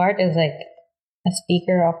like art is like a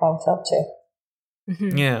speaker of ourselves too.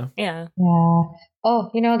 Yeah. Yeah. Yeah. Oh,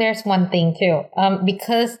 you know, there's one thing too.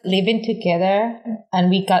 Because living together and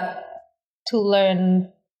we got to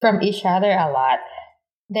learn from each other a lot.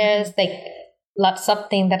 There's like lots of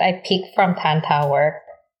things that I pick from Tanta work.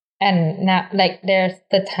 And now, like, there's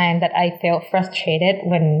the time that I felt frustrated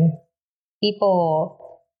when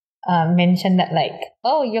people mention that, like,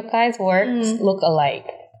 oh, your guys' works look alike.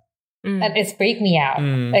 And it's freaked me out.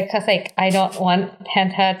 Because, like, I don't want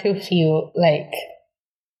Tanta to feel like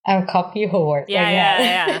I'm copying her work.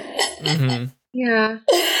 Yeah. Yeah.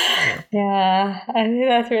 Yeah, I think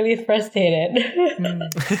that's really frustrated.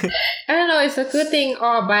 I don't know, it's a good thing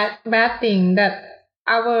or a bad thing that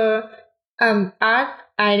our art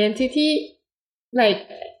identity like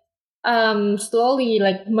slowly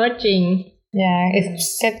like merging. Yeah,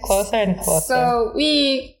 it's get closer and closer. So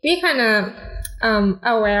we kind of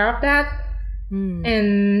aware of that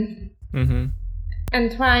and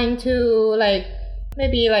trying to like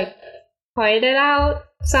maybe like point it out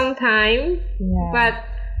sometime. Yeah. But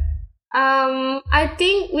I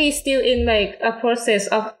think we still in like a process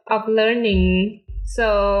of learning.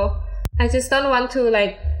 So I just don't want to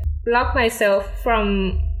like block myself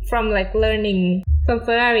from like learning from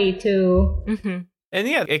Ferrari to. And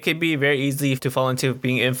yeah, it could be very easy to fall into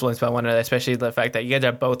being influenced by one another, especially the fact that you guys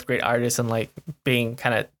are both great artists and like being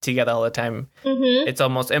kind of together all the time. It's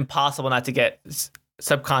almost impossible not to get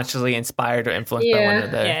subconsciously inspired or influenced by one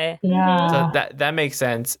another. Yeah. So that makes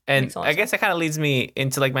sense. And I guess that kind of leads me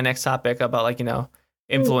into like my next topic about like, you know,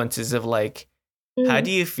 influences of like, how do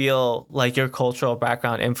you feel like your cultural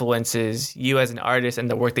background influences you as an artist and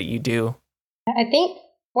the work that you do? I think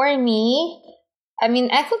for me, I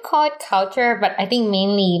mean, I could call it culture, but I think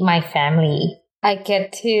mainly my family. I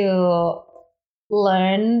get to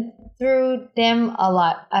learn through them a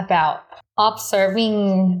lot about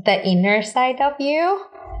observing the inner side of you.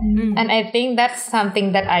 And I think that's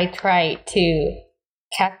something that I try to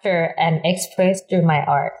capture and express through my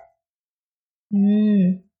art.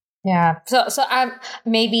 Yeah. So I'm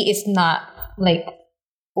maybe it's not like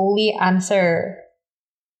fully answer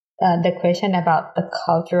the question about the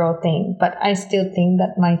cultural thing, but I still think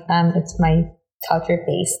that my family is my culture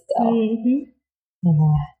based.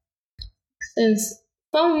 Yeah. Since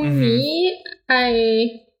for me,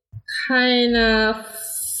 I kind of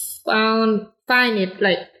find it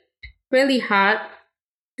like really hard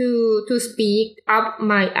to speak up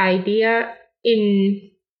my idea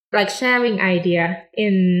in like sharing idea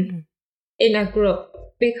in a group,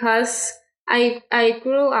 because I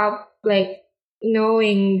grew up like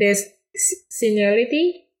knowing this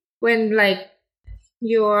seniority when like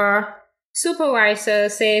your supervisor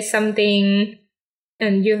says something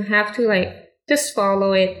and you have to like just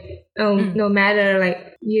follow it, no matter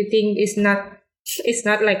like you think it's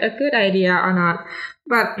not like a good idea or not.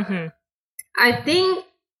 But I think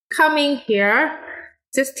coming here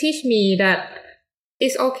just teach me that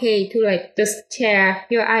it's okay to like just share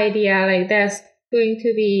your idea. Like there's going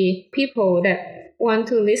to be people that want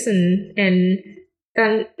to listen and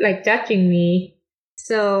don't like judging me.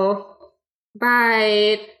 So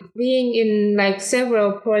by being in like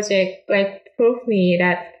several projects, like prove me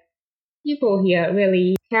that people here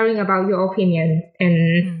really caring about your opinion,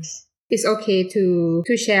 and it's okay to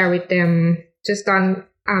share with them. Just don't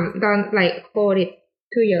like hold it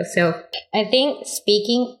to yourself. I think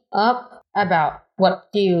speaking up about what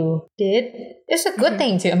you did, it's a good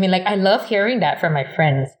thing too. I mean, like, I love hearing that from my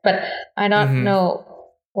friends, but I don't know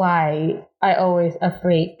why I always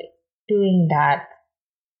afraid doing that.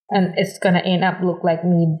 And it's gonna end up look like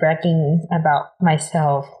me bragging about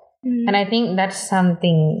myself. And I think that's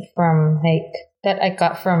something from like that I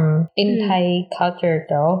got from in Thai culture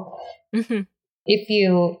though. If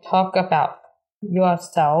you talk about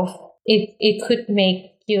yourself, it could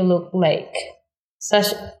make you look like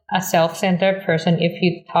such a self-centered person if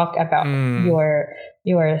you talk about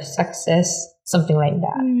your success, something like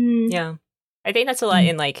that. Yeah. I think that's a lot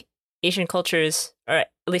in like Asian cultures, or at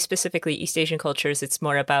least specifically East Asian cultures. It's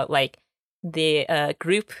more about like the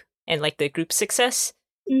group and like the group success.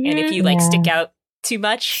 And if you like stick out too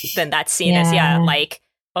much, then that's seen as like,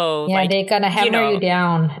 oh, yeah, like, they're gonna hammer you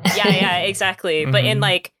down. yeah, exactly. But in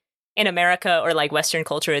like in America or like Western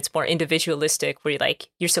culture, it's more individualistic, where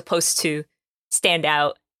you're supposed to stand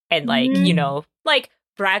out and like like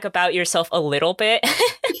brag about yourself a little bit.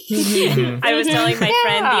 I was telling my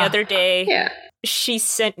friend the other day, she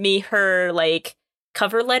sent me her like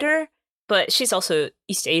cover letter, but she's also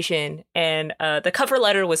East Asian, and the cover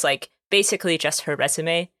letter was like basically just her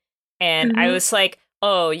resume. And I was like,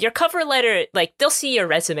 oh, your cover letter, like they'll see your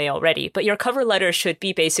resume already, but your cover letter should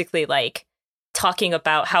be basically like talking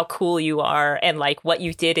about how cool you are and like what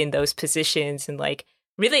you did in those positions, and like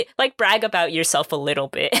really like brag about yourself a little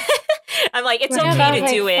bit. I'm like, it's okay to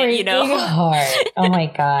do it, you know? Hard. Oh my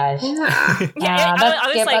gosh.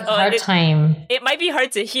 I was like, hard time. It might be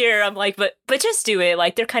hard to hear. I'm like, but just do it.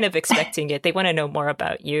 Like they're kind of expecting it. They want to know more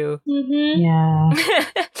about you. Yeah.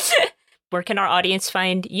 Where can our audience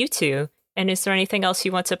find you two? And is there anything else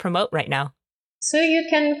you want to promote right now? So you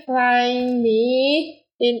can find me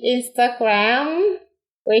in Instagram,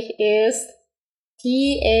 which is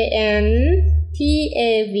TANTAV.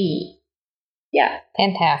 Yeah.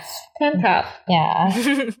 Tantaf. Yeah.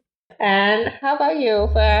 And how about you,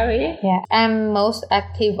 Ferrari? Yeah. I'm most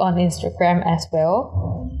active on Instagram as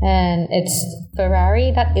well. And it's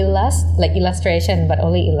Ferrari.illust, like illustration, but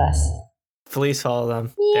only illust. Please follow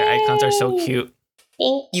them. Their icons are so cute.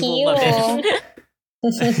 Thank you. Will love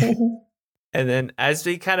it. And then as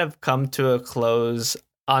we kind of come to a close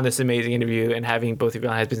on this amazing interview, and having both of you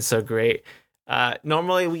on has been so great,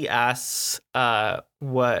 normally we ask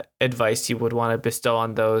what advice you would want to bestow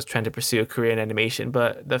on those trying to pursue a career in animation.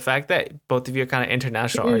 But the fact that both of you are kind of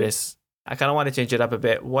international artists, I kind of want to change it up a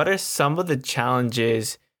bit. What are some of the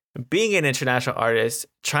challenges being an international artist,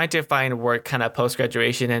 trying to find work kind of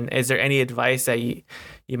post-graduation? And is there any advice that you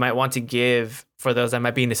might want to give for those that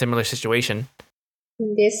might be in a similar situation?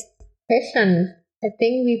 This question, I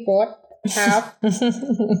think we both have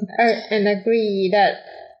and agree that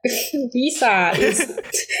visa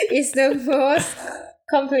is the most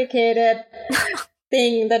complicated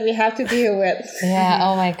thing that we have to deal with. Yeah,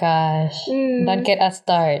 oh my gosh. Don't get us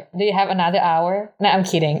started. Do you have another hour? No, I'm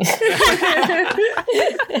kidding.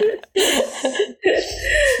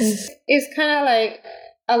 It's kind of like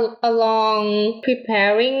a long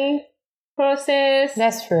preparing process.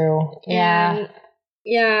 That's true. Yeah. And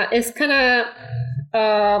yeah, it's kind of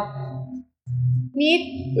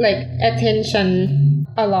need like attention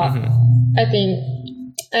a lot, I think.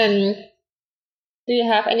 And do you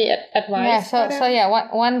have any advice? Yeah,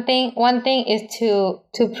 one thing is to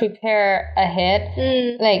prepare ahead,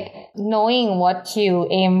 like knowing what you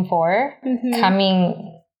aim for,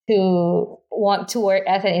 coming to want to work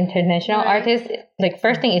as an international artist. Like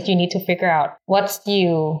first thing is you need to figure out what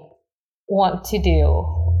you want to do,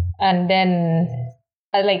 and then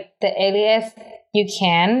like the earliest you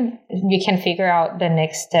can figure out the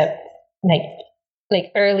next step,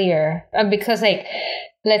 like earlier, because like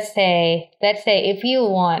let's say if you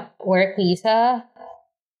want work visa,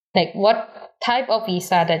 like what type of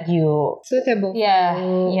visa that you suitable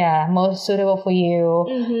most suitable for you,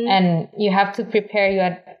 and you have to prepare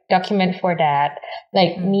your document for that.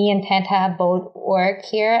 Like me and Tanta both work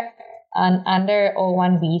here under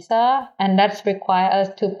O1 visa, and that's require us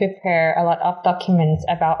to prepare a lot of documents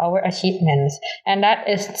about our achievements, and that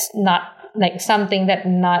is not like something that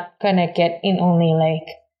not gonna get in only like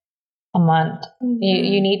a month.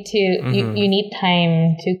 You need to you need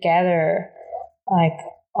time to gather like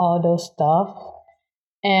all those stuff.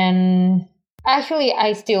 And actually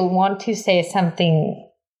I still want to say something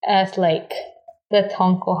as like the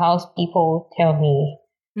Tonko House people tell me,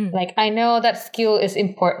 Like, I know that skill is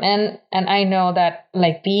important, and I know that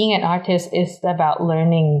like being an artist is about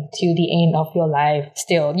learning to the end of your life.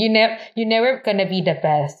 Still, you're never gonna be the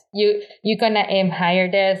best. You're gonna aim higher.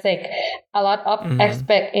 There's like a lot of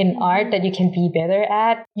aspect in art that you can be better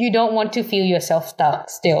at. You don't want to feel yourself stuck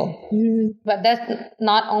still. But that's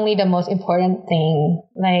not only the most important thing.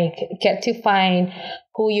 Like, get to find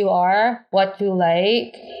who you are, what you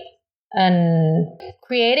like. And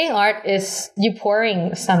creating art is you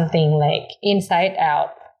pouring something like inside out,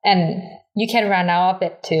 and you can run out of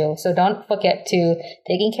it too. So don't forget to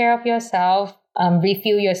taking care of yourself,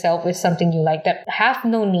 refuel yourself with something you like that have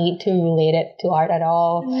no need to relate it to art at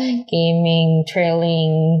all. Gaming,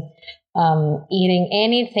 trailing, eating,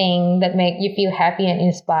 anything that make you feel happy and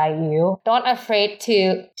inspire you. Don't afraid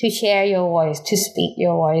to share your voice, to speak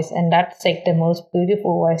your voice, and that's like the most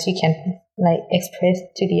beautiful voice you can like express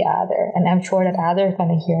to the other. And I'm sure that others are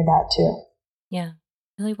gonna hear that too. Yeah,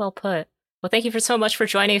 really well put. Well, thank you so much for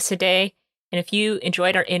joining us today. And if you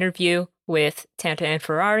enjoyed our interview with Tanta and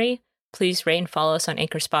Ferrari, please rate and follow us on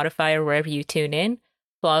Anchor, Spotify, or wherever you tune in.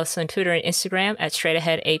 Follow us on Twitter and Instagram at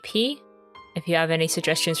StraightAheadAP. If you have any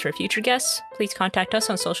suggestions for future guests, please contact us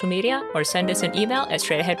on social media or send us an email at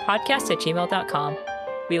straightaheadpodcast@gmail.com.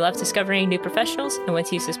 We love discovering new professionals and want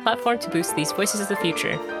to use this platform to boost these voices of the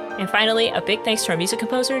future. And finally, a big thanks to our music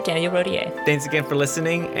composer, Daniel Rodier. Thanks again for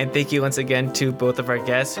listening, and thank you once again to both of our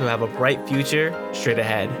guests who have a bright future straight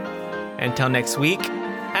ahead. Until next week,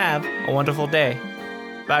 have a wonderful day.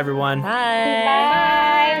 Bye, everyone. Bye.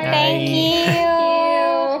 Bye. Thank you.